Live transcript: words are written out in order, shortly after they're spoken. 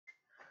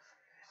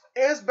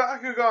Is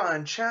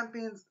Bakugan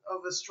Champions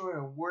of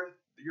Vestroia worth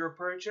your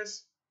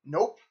purchase?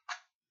 Nope.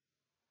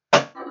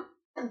 Oh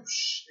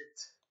shit.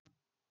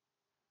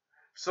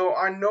 So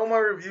I know my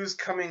review's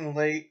coming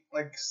late,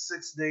 like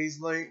 6 days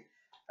late,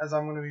 as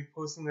I'm going to be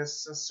posting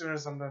this as soon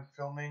as I'm done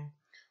filming,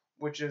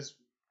 which is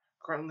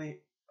currently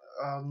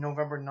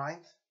November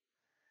 9th.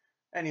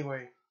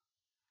 Anyway,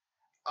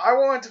 I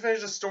wanted to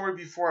finish the story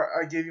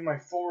before I gave you my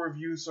full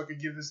review so I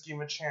could give this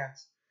game a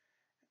chance.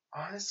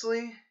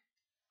 Honestly,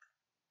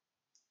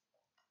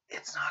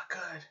 it's not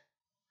good.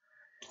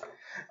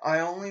 I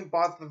only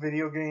bought the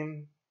video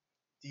game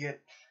to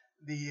get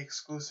the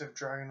exclusive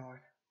Dragonoid.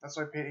 That's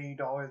why I paid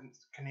 $80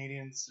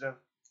 Canadian instead of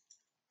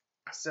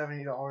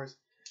 $70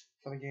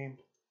 for the game.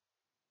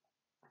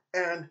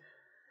 And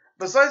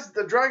besides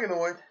the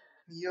Dragonoid,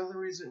 the other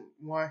reason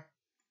why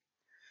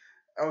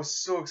I was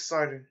so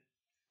excited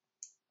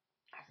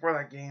for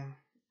that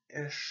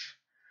game-ish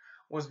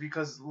was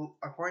because,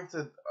 according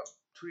to a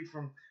tweet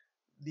from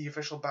the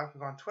official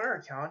Bakugan Twitter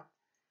account,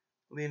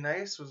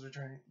 Leonidas was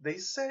returning. They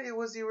said it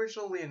was the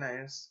original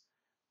Leonidas,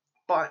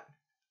 but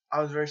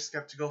I was very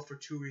skeptical for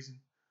two reasons.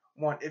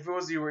 One, if it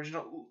was the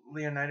original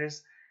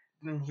Leonidas,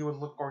 then he would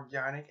look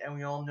organic, and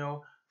we all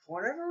know,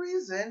 for whatever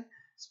reason,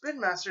 Spin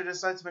Master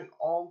decided to make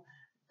all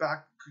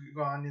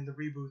Bakugan in the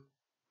reboot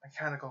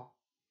mechanical.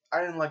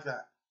 I didn't like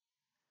that.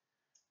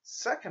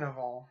 Second of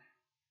all,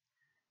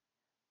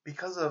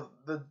 because of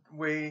the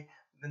way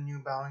the new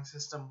battling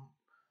system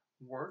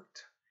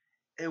worked,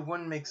 it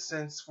wouldn't make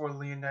sense for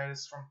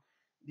Leonidas from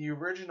the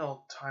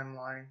original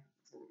timeline,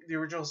 the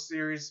original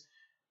series,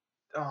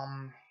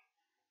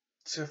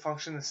 to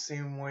function the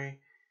same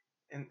way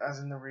as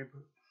in the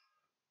reboot.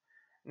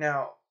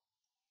 Now,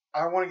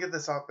 I want to get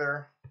this out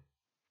there.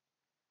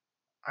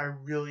 I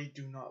really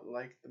do not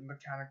like the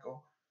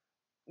mechanical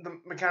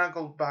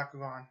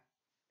Bakugan.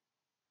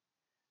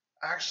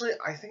 Actually,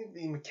 I think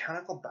the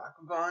mechanical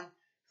Bakugan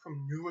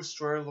from New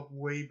Vestroia look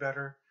way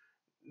better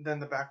than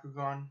the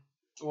Bakugan,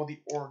 well,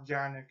 the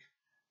organic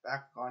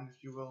Bakugan,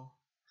 if you will,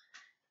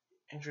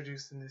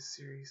 introduced in this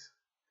series.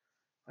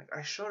 Like,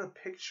 I showed a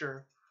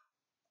picture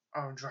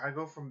of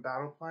Drago from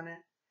Battle Planet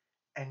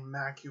and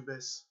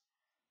Macubus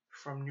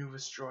from New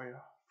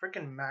Vestroia.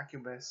 Freaking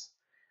Macubus,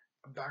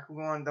 a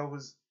Bakugan that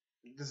was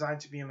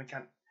designed to be a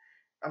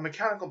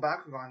mechanical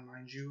Bakugan,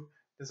 mind you,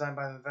 designed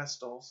by the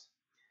Vestals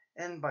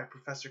and by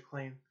Professor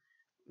Claim,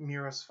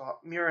 Mira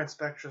and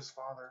Spectra's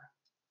father.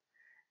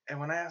 And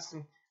when I asked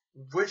him,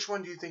 which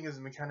one do you think is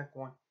the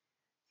mechanical one,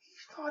 he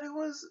thought it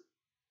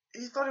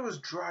was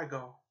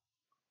Drago.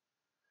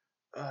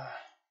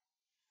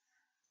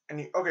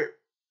 Okay,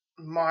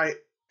 my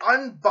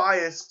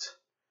unbiased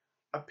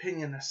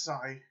opinion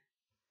aside,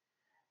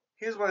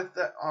 here's what I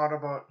thought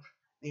about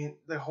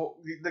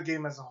the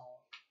game as a whole.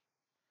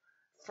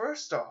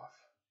 First off,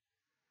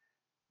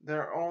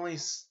 the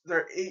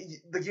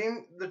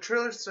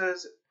trailer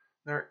says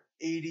there are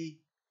 80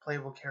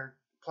 playable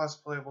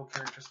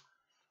characters.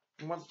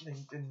 What they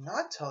did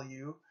not tell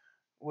you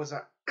was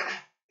that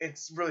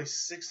it's really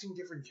 16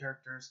 different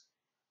characters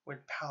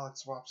with palette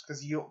swaps,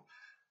 because the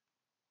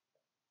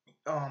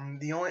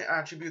only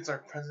attributes that are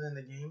present in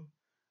the game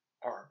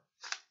are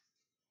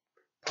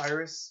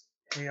Pyrus,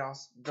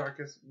 Chaos,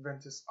 Darkus,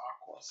 Ventus,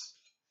 Aquos.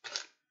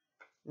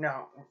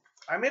 Now,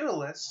 I made a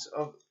list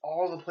of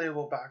all the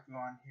playable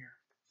Bakugan here.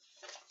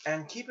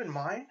 And keep in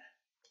mind,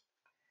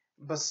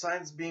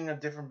 besides being a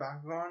different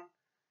Bakugan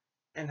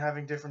and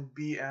having different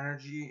B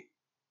energy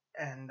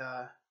and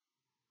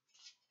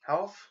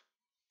health,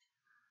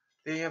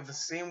 they have the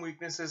same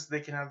weaknesses,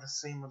 they can have the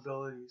same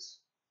abilities.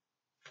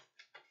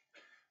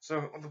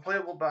 So the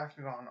playable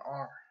Bakugan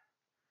are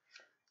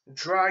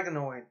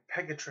Dragonoid,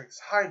 Pegatrix,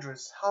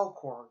 Hydrus,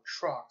 Halcor,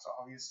 Trox,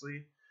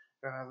 obviously,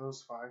 gotta have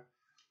those 5.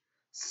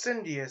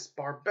 Syndius,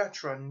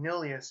 Barbetra,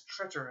 Nilius,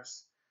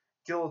 Tretorous,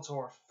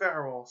 Gilator,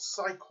 Feral,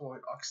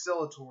 Cycloid,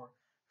 Oxylator,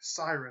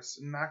 Cyrus,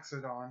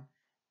 Maxodon,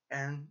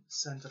 and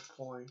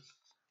Centiploid.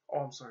 Oh,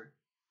 I'm sorry.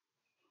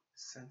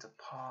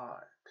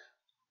 Centipod.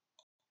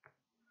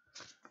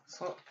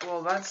 So,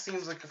 well, that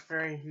seems like a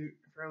fairly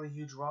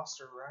huge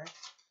roster, right?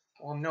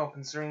 Well, no,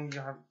 considering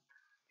here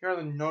are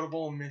the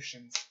notable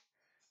omissions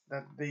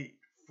that they,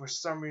 for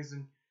some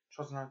reason,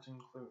 chose not to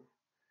include.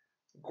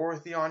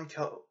 Gortheon,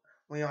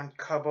 Leon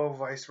Cubbo,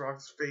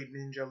 Vicerox, Fade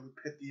Ninja,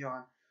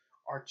 Lupithion,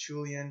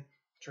 Artulian,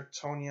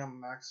 Tertonium,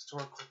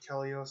 Maxator,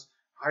 Clecelios,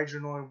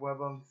 Hydronoid,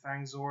 Webum,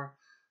 Fangzor,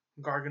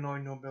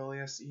 Garganoid,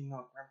 Nobilius,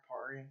 Enoch,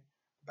 Ramparian,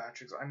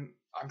 Batrix.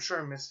 I'm sure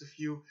I missed a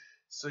few,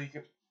 so you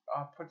can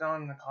put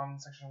down in the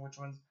comment section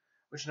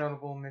which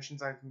notable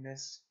missions I've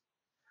missed.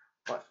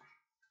 But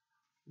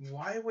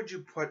why would you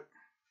put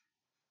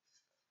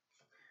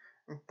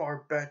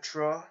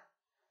Barbetra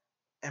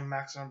and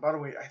Maxodon? By the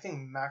way, I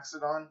think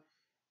Maxodon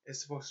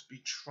is supposed to be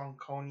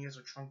Trunconius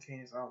or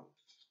Truncanus. I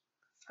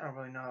don't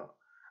really know.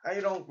 I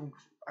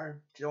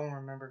don't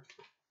remember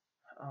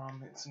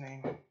its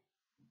name.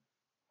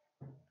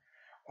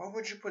 Why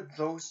would you put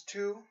those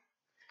two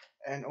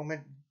and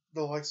omit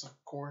the likes of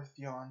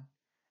Gortheon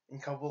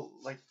and couple,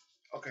 like,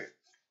 okay.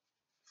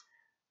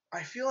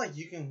 I feel like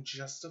you can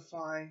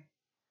justify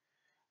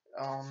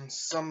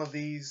some of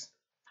these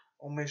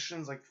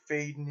omissions, like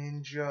Fade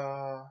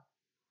Ninja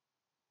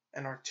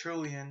and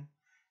Arturian,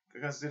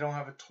 because they don't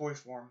have a toy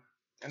form,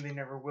 and they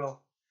never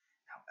will.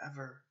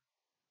 However,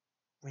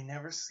 we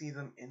never see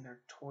them in their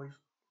toy.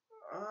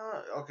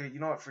 Okay, you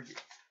know what? Forget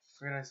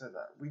I said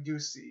that. We do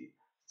see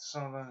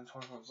some of them in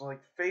toy form. So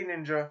like Fade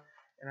Ninja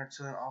and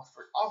Arturian,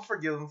 I'll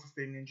forgive them for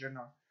Fade Ninja and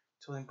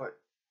Arturian, but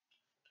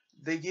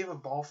they gave a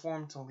ball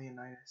form to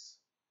Leonidas.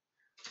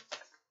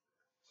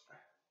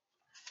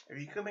 If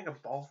you could make a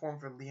ball form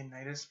for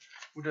Leonidas,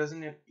 who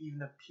doesn't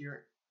even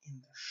appear in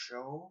the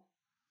show,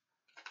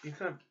 you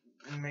could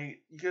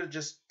have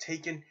just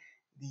taken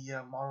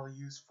the model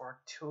used for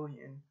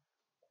Arturian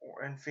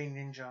and Fey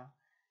Ninja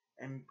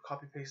and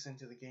copy paste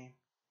into the game.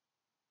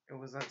 It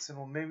was that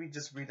simple. Maybe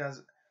just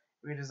redesign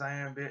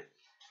it a bit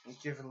and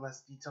give it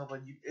less detail,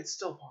 but it's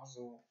still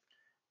possible.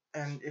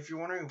 And if you're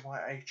wondering why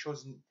I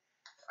chose,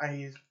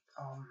 I'm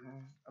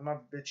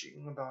not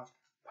bitching about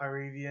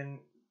Pyravian,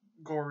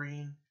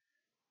 Goreen,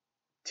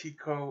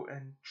 Tico,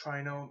 and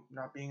Trino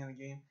not being in the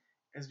game,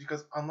 is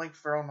because unlike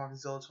Feral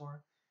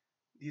Noxilitor,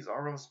 these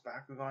Aros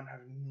Bakugan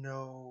have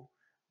no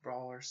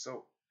brawlers,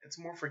 so it's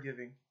more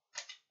forgiving.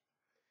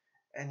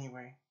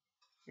 Anyway,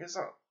 here's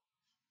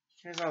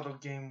how the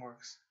game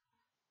works.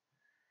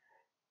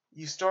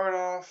 You start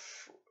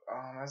off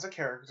as a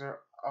character.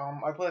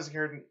 I play as a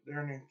character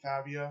named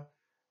Fabia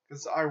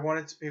because I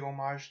wanted to pay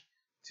homage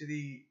to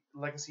the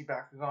Legacy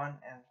Bakugan,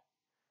 and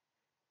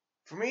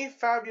for me,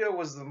 Fabia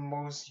was the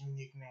most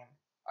unique name.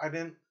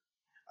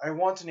 I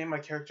want to name my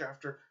character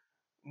after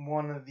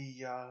one of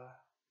the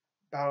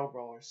battle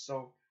brawlers.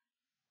 So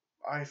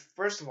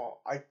first of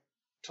all I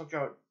took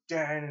out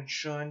Dan and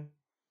Shun,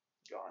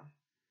 gone.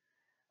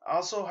 I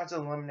also had to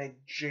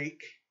eliminate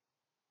Jake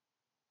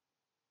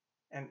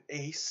and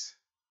Ace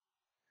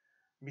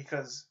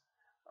because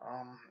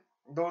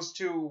those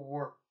two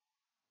were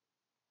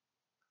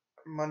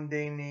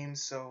mundane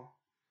names. So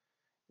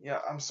yeah,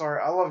 I'm sorry.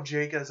 I love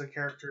Jake as a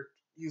character.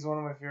 He's one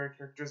of my favorite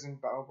characters in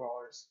battle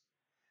brawlers.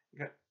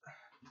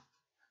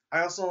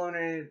 I also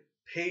eliminated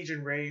Paige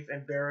and Wraith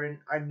and Baron.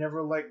 I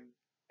never liked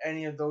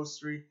any of those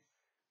three.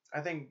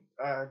 I think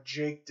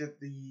Jake did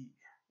the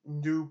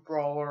new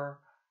brawler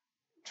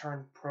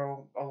turned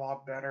pro a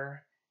lot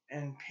better,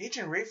 and Paige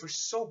and Wraith were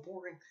so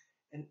boring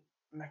in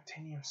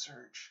Mactanium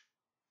Surge,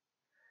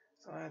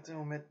 so I had to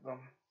omit them.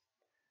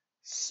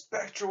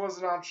 Spectra was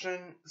an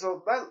option,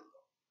 so that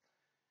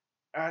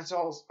I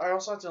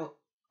also had to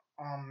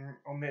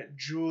omit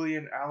Julie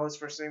and Alice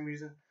for the same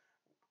reason.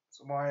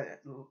 So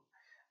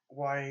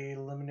why I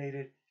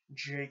eliminated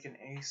Jake and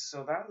Ace.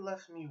 So that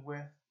left me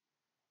with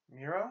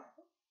Mira,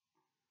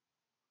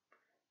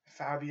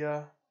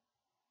 Fabia,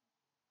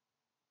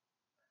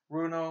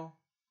 Runo,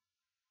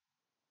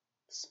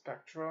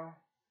 Spectra,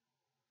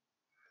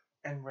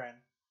 and Ren.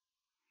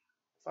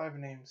 5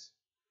 names.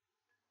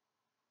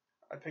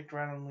 I picked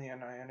randomly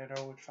and I ended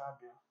up with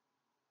Fabia.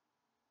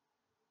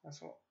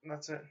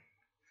 That's it.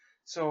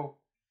 So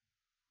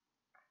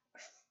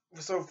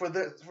for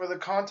the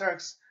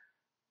context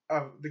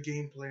of the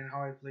gameplay and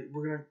how I play,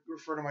 we're gonna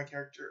refer to my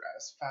character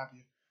as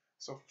Fabia.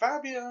 So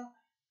Fabia,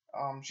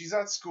 she's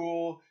at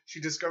school.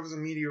 She discovers a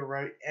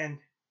meteorite, and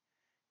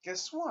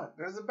guess what?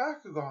 There's a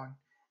Bakugan,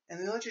 and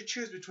they let you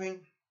choose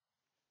between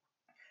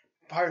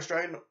Fire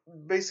Strike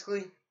and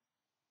basically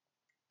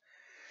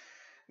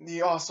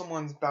the Awesome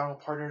One's battle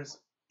partners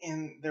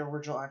in their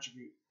original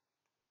attribute.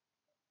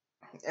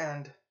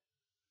 And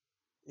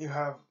you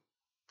have,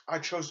 I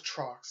chose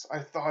Trox. I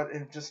thought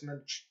it just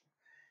meant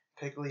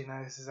pick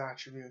Leonidas'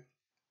 attribute,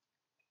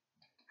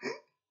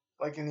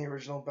 like in the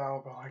original Battle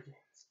Brawler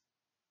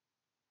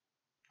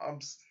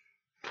games.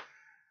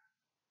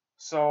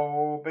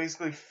 So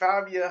basically,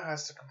 Fabia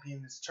has to compete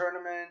in this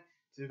tournament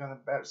to become the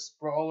best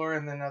brawler,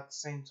 and then at the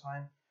same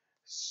time,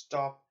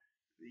 stop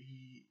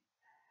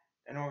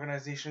an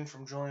organization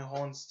from drilling a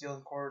hole and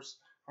stealing cores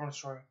from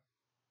Vestroia.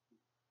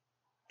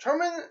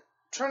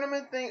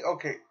 Tournament thing?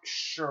 Okay,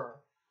 sure.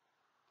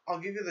 I'll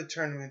give you the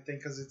tournament thing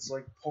because it's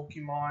like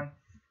Pokemon,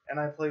 and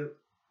I play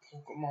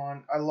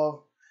Pokemon. I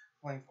love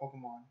playing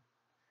Pokemon.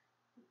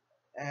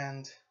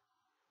 And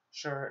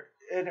sure,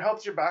 it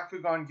helps your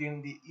Bakugan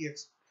gain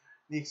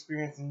the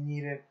experience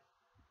needed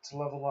to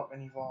level up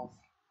and evolve.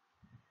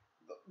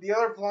 The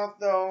other plot,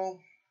 though,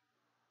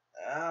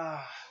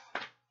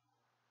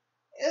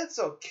 it's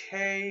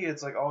okay.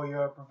 It's like, oh, you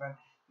gotta prevent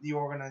the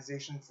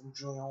organization from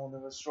drilling a hole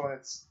in the Vestroia.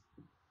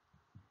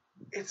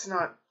 It's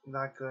not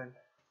that good.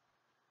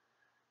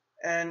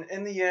 And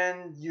in the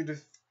end,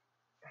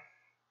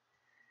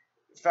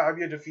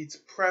 Fabia defeats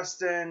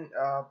Preston.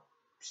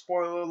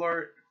 Spoiler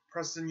alert: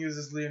 Preston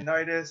uses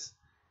Leonidas,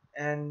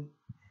 and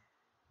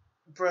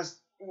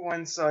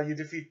once you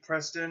defeat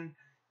Preston,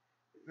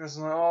 there's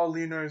like, oh,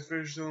 Leonidas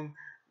finished him,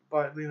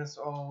 but Leonidas,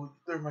 oh,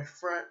 they're my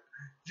friend.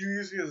 You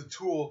use me as a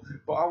tool,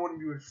 but I want to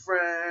be with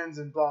friends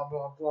and blah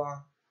blah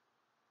blah.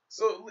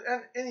 So,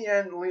 and in the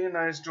end,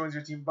 Leonidas joins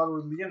your team. By the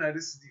way,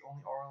 Leonidas is the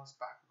only Aurelus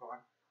Bakugan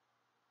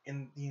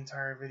in the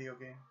entire video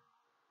game.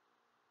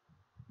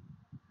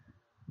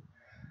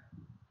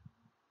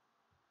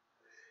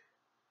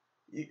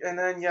 And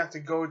then you have to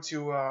go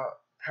to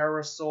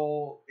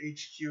Parasol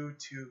HQ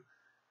to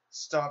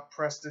stop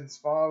Preston's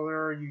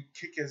father. You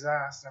kick his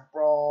ass in a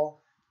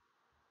brawl,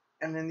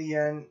 and in the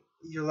end,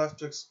 you're left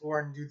to explore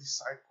and do these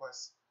side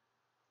quests.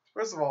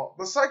 First of all,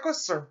 the side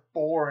quests are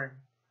boring.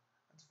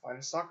 I have to find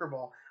a soccer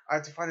ball. I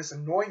have to find this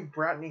annoying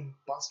brat named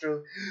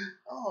Buster.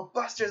 Oh,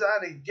 Buster's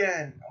at it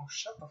again. Oh,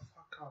 shut the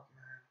fuck up,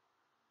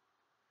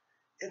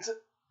 man.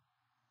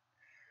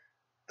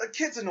 The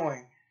kid's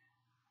annoying.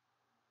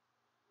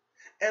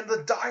 And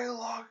the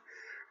dialogue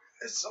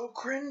is so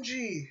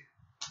cringy.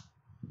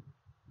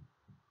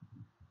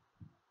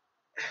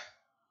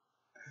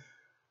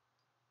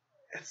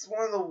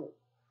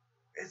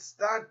 It's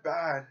that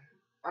bad.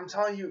 I'm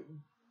telling you,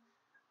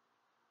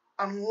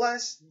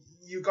 unless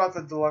you got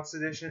the deluxe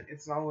edition,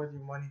 it's not worth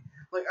your money.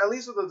 Like, at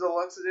least with the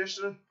deluxe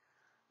edition,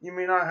 you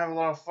may not have a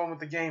lot of fun with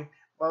the game,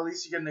 but at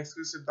least you get an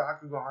exclusive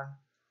Bakugan.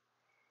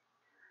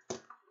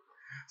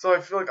 So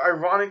I feel like,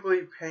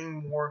 ironically,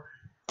 paying more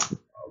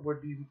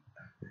would be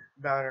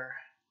better.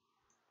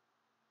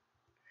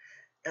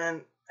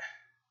 And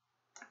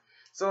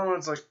so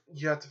it's like,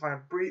 you have to find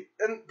a brief,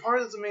 and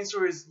part of the main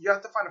story is you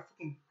have to find a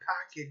fucking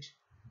package.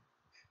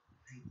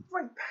 You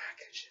find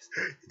packages.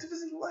 You have to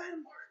visit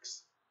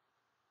landmarks.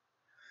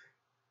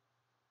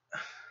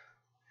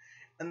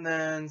 And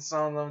then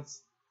some of them,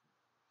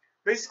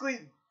 basically,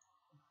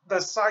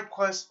 the side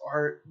quests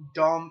are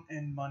dumb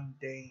and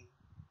mundane.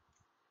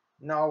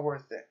 Not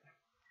worth it.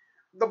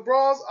 The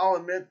brawls, I'll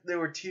admit, they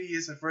were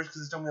tedious at first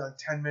because it took me like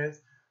 10 minutes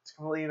to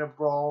complete a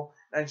brawl,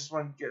 and I just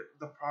wanted to get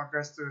the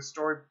progress through the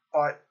story.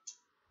 But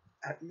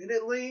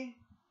admittedly,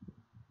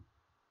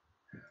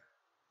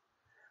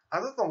 I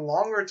thought the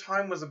longer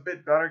time was a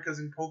bit better because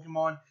in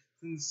Pokemon,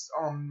 since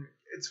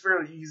it's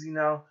fairly easy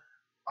now,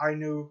 I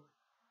know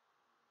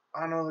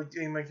the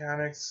game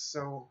mechanics,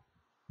 so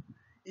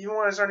even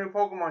when I start a new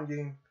Pokemon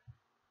game,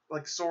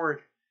 like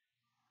Sword,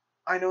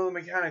 I know the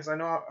mechanics, I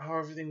know how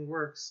everything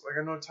works, like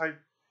I know type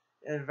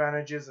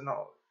advantages and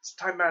all,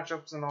 type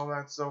matchups and all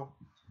that, so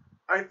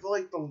I feel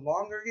like the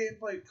longer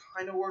gameplay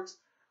kind of works.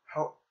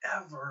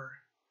 However,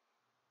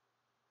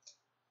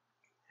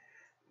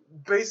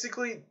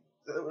 basically,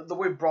 the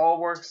way the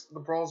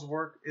brawls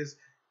work is,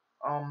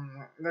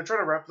 they're trying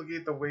to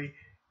replicate the way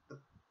the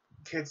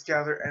kids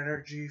gather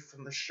energy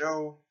from the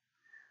show.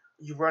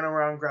 You run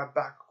around, grab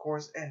back of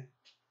course, and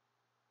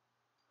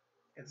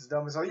it's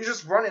dumb as hell. You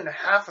just run in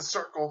half a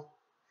circle,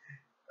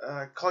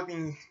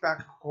 collecting back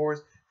of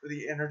course for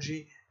the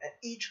energy, and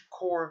each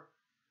core,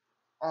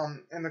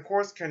 and the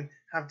cores can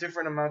have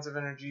different amounts of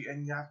energy,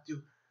 and you have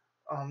to,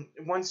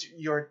 once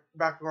your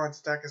Bakugan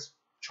stack is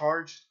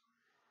charged,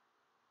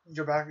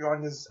 your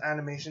Bakugan does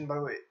animation, by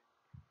the way,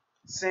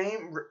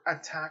 same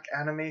attack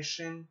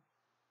animation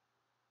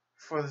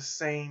for the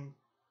same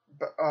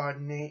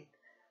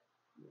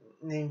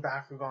name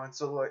Bakugan.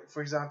 So, like,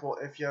 for example,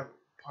 if you have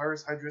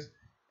Pyrus Hydrus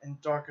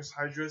and Darkus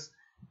Hydrus,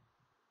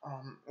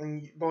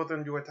 and both of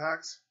them do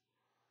attacks,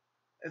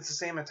 it's the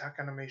same attack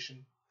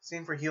animation.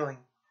 Same for healing.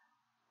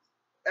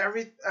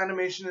 Every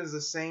animation is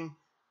the same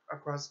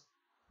across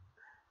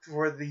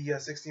for the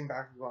 16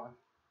 Bakugan.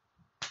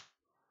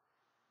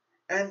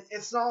 And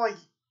it's not like,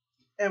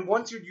 and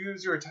once you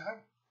use your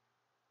attack,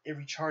 it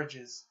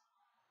recharges.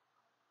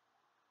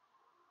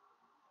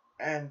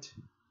 And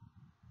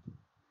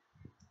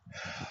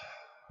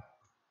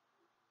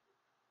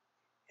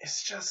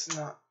it's just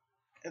not,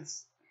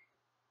 it's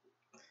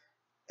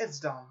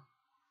dumb.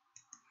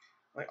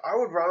 Like, I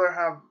would rather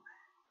have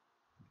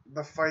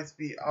the fights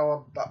be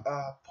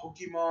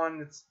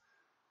Pokemon. It's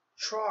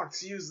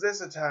Trox, use this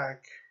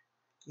attack,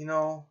 you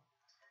know,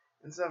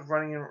 instead of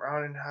running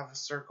around and have a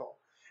circle.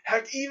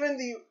 Heck, even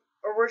the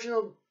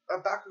original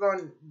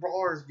Bakugan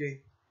Brawlers game,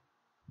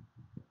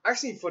 I've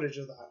seen footage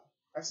of that.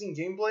 I've seen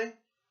gameplay.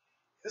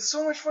 It's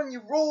so much fun.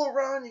 You roll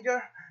around, you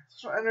got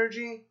so much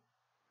energy,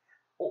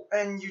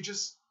 and you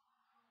just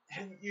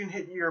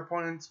hit your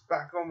opponent's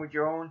back on with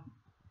your own.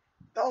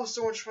 That was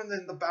so much fun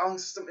than the battling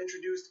system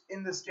introduced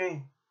in this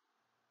game.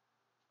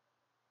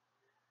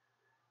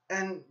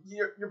 And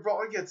your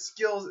brawler gets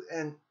skills,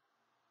 and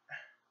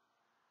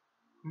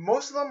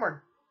most of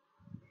them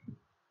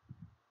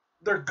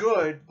they're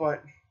good,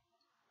 but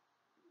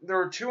there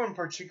are two in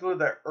particular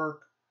that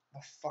irk the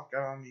fuck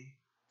out of me.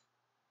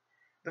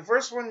 The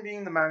first one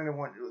being the magnet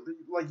one.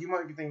 Like, you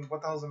might be thinking,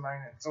 what the hell is a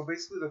magnet? So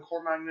basically, the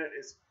core magnet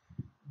is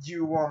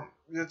you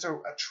have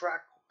to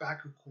attract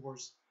Baku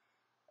cores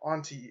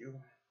onto you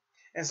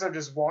instead of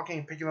just walking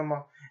and picking them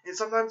up. And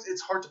sometimes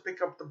it's hard to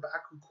pick up the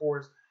Baku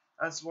cores.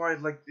 That's why,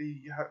 like,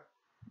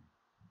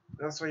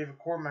 that's why you have a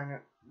core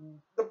magnet.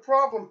 The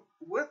problem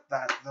with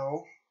that,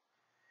 though,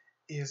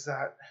 is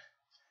that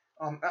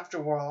after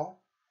a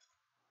while,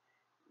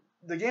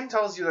 the game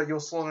tells you that you'll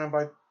slow down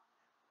by.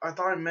 I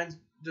thought it meant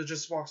to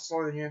just walk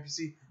slower than your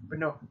NPC, but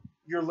no,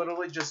 you're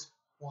literally just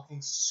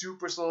walking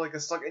super slow like a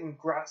slug, and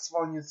grass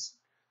falling. It's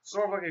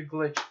sort of like a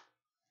glitch.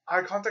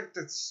 I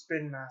contacted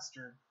Spin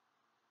Master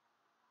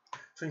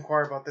to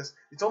inquire about this.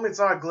 He told me it's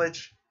not a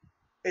glitch,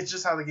 it's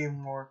just how the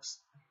game works.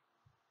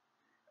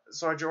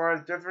 So I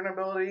tried a different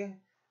ability.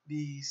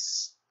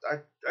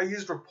 I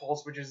used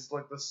repulse, which is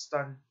like the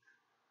stun,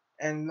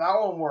 and that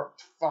one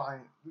worked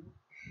fine.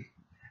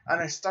 And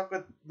I stuck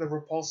with the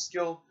repulse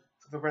skill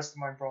for the rest of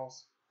my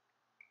brawls.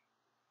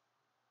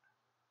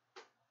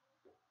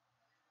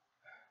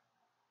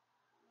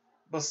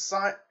 But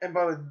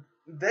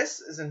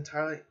this is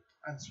entirely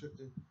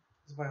unscripted.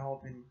 This is my whole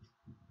opinion.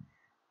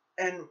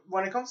 And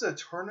when it comes to the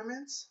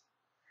tournaments,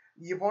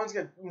 the opponents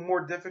get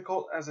more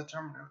difficult as the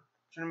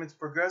tournaments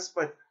progress,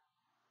 but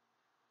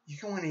you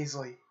can win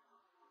easily.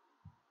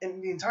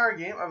 In the entire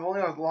game, I've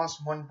only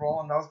lost one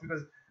brawl, and that was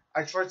because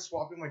I tried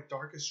swapping my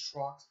Darkest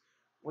Trox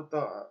with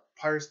the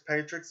Pirate's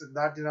Patrix, and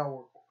that did not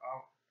work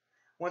out.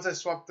 Once I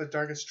swapped the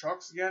Darkest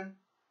Trox again,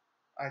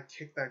 I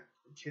kicked that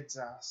kid's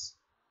ass.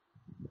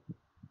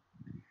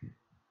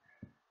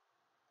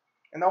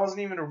 And that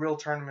wasn't even a real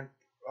tournament.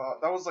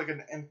 That was like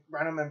a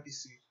random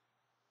NPC.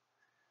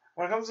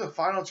 When it comes to the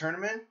final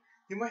tournament,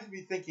 you might be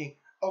thinking,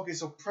 okay,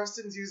 so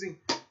Preston's using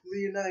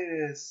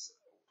Leonidas.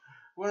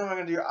 What am I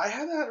going to do? I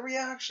had that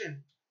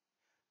reaction.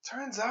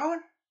 Turns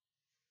out,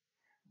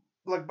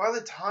 like, by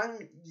the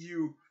time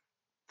you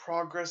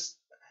progress,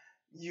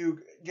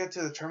 you get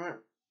to the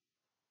tournament,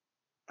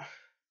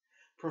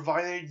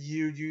 provided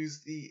you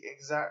use the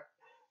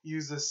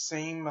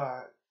same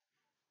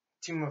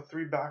team of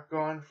 3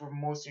 Bakugan for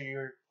most of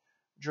your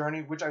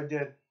journey, which I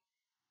did.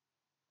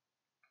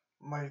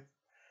 My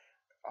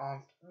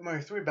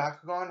 3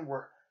 Bakugan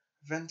were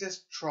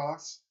Ventus,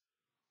 Trox,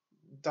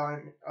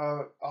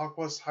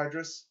 Aquos,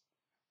 Hydrus,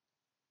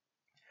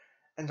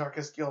 and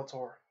Darkest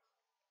Giltor.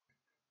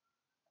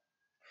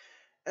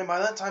 And by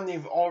that time,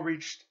 they've all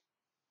reached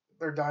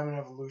their Diamond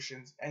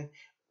evolutions, and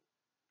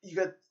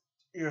you're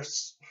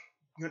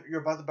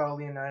about to battle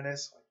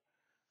Leonidas. Like,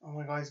 oh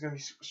my god, he's gonna be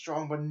super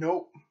strong, but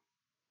nope.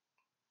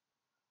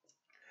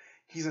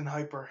 He's in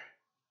hyper.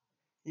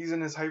 He's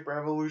in his hyper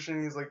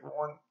evolution. He's like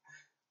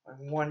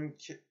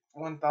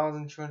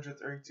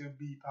 1,232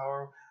 B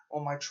power. Oh,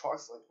 my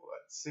Trox like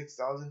what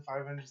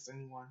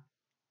 6,571.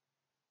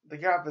 The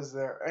gap is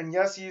there, and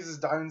yes, he uses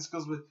diamond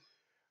skills, but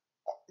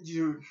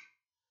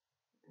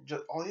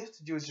all you have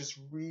to do is just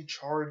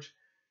recharge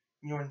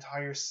your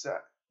entire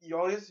set.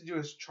 All you have to do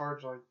is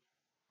charge, like,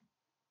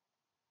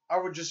 I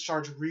would just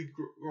charge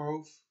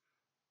regrowth,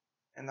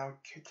 and that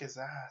would kick his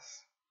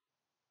ass.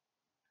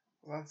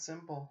 That's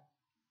simple.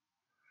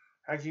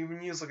 I can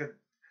even use like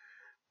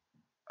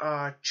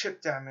a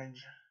chip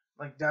damage,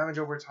 like damage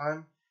over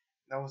time,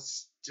 that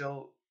was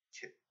still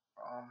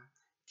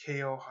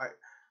KO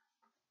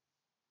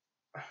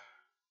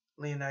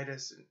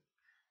Leonidas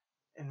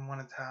in one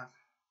attack.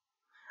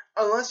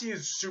 Unless you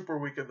use super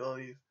weak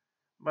abilities.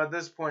 But at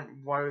this point,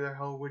 why the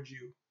hell would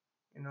you?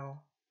 You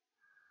know?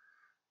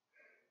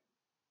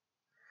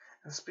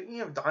 And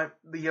speaking of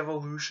the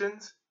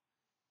evolutions,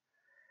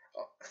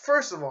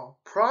 first of all,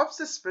 props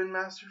to Spin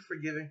Master for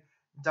giving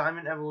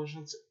diamond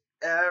evolutions to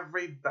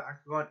every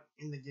Bakugan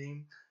in the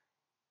game,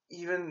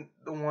 even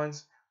the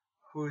ones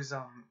whose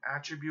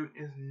attribute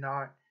is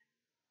not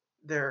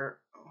their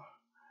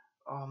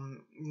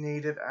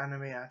native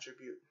anime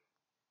attribute.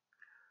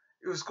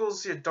 It was cool to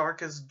see a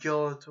Darkest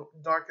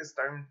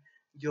Diamond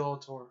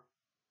Giltor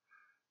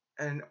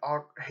and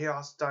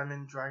Chaos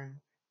Diamond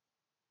Dragon.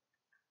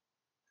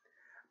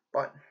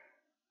 But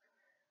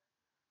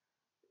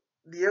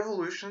the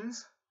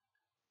evolutions,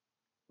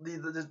 the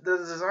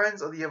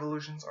designs of the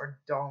evolutions are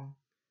dumb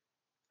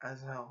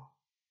as hell.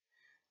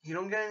 You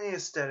don't get any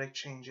aesthetic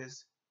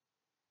changes.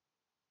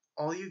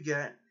 All you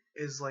get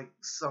is like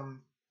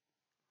some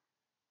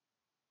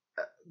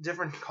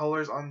different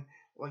colors on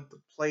like the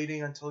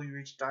plating until you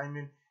reach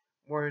diamond,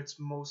 where it's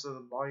most of the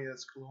body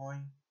that's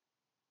glowing.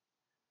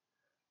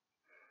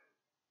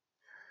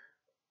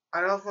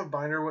 I don't have my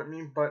binder with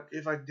me, but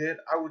if I did,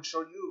 I would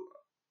show you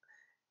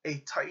a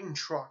Titan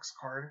Trox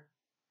card.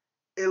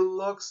 It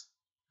looks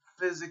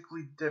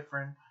physically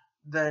different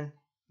than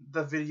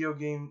the video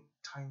game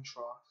Titan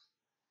Trox.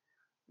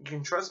 You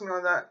can trust me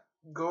on that.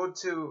 Go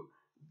to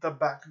the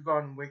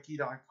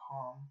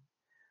BakuganWiki.com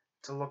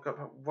to look up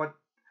what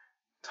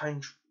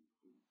Titan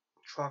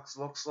Trox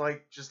looks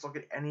like. Just look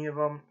at any of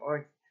them,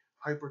 like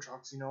Hyper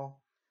Trox, you know.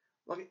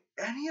 Look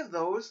at any of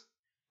those,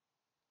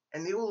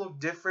 and they will look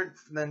different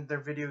than their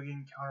video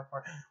game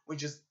counterpart,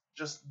 which is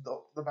just the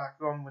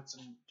Bakugan with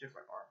some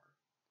different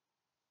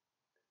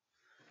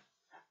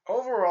armor.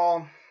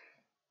 Overall,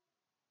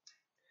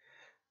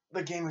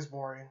 the game is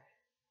boring.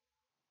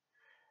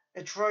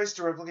 It tries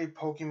to replicate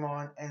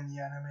Pokemon and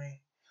the anime,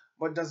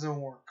 but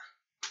doesn't work.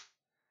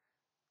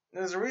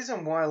 There's a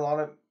reason why a lot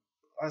of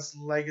us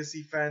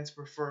legacy fans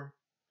prefer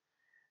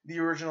the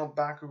original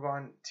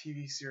Bakugan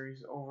TV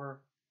series over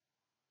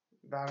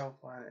Battle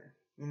Planet.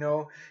 You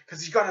know,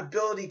 because you got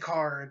ability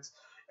cards,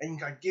 and you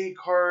got gate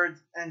cards,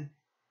 and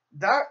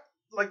that,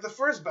 like, the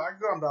first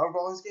Bakugan Battle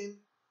Brawlers game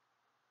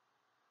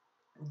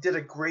did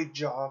a great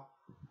job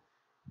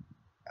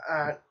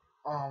at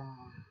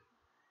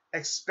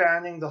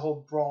expanding the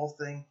whole brawl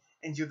thing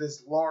into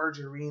this large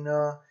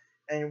arena,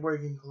 and where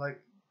you can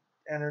collect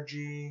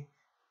energy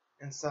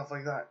and stuff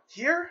like that.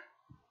 Here,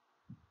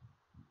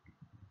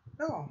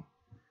 no.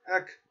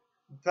 Heck,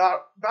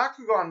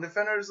 Bakugan,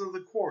 Defenders of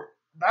the Court.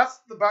 That's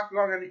the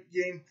Bakugan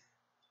game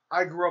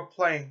I grew up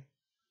playing.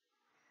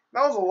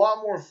 That was a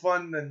lot more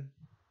fun than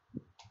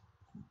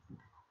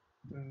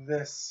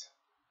this.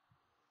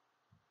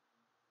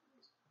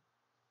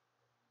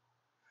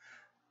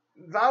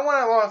 That one I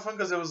had a lot of fun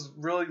because it was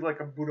really like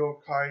a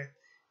Budokai,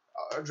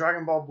 a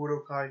Dragon Ball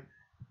Budokai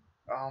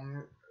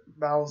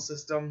battle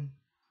system.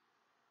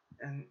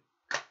 And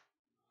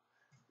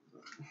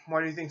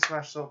why do you think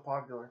Smash is so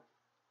popular?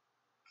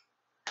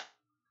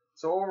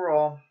 So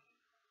overall,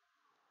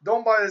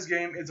 don't buy this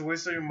game. It's a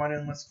waste of your money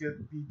unless you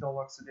get the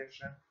deluxe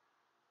edition.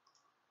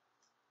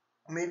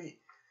 Maybe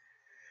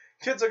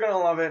kids are gonna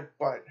love it,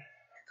 but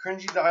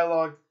cringy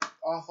dialogue,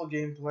 awful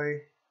gameplay,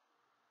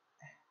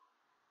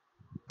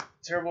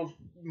 terrible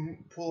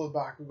pull of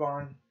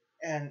Bakugan,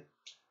 and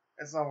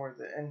it's not worth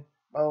it. And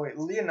by the way,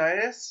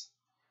 Leonidas,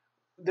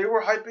 they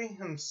were hyping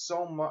him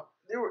so much.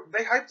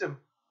 They hyped him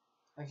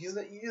like he's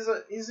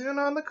even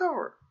on the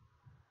cover.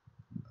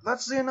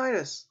 That's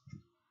Leonidas.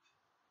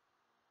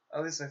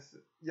 At least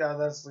yeah,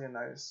 that's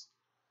Leonidas.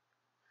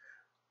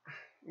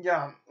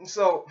 Yeah,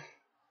 so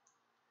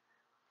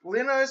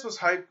Leonidas was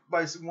hyped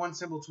by one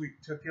simple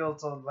tweet to appeal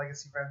to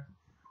legacy fans,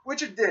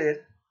 which it did,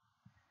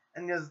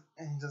 and he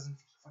doesn't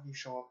fucking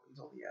show up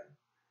until the end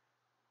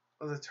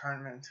of the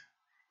tournament.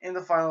 In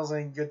the finals,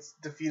 and he gets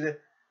defeated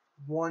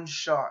one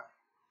shot.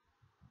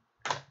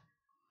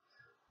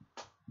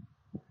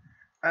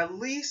 At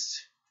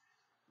least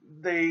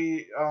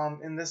they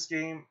in this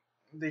game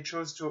they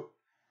chose to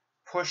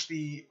push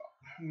the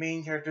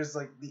main characters,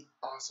 like the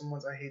awesome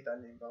ones. I hate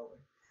that name, by the way.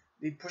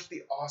 They push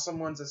the awesome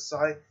ones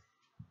aside.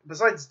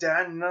 Besides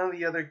Dan, none of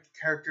the other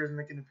characters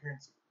make an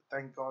appearance.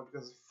 Thank God,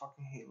 because I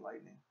fucking hate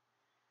Lightning.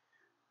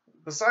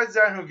 Besides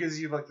Dan, who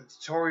gives you like the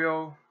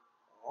tutorial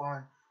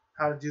on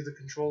how to do the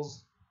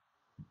controls,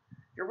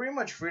 you're pretty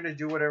much free to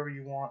do whatever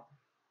you want.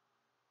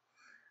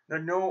 There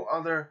are no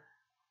other.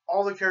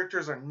 All the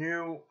characters are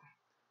new,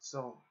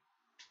 so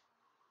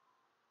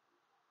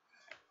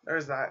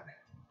there's that.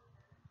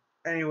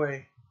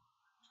 Anyway,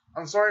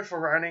 I'm sorry for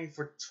ranting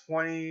for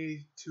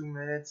 22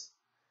 minutes.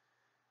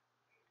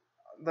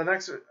 The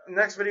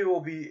next video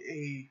will be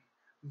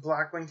a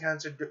Blackwing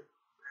Cancer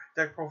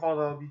deck profile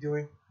that I'll be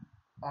doing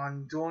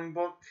on Dueling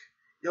Book.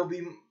 It'll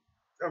be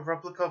a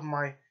replica of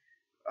my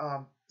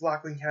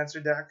Blackwing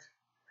Cancer deck.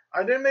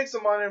 I did make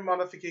some minor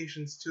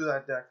modifications to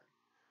that deck,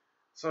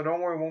 so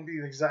don't worry, it won't be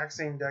the exact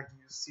same deck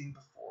you've seen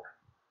before.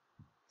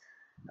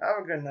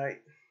 Have a good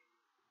night.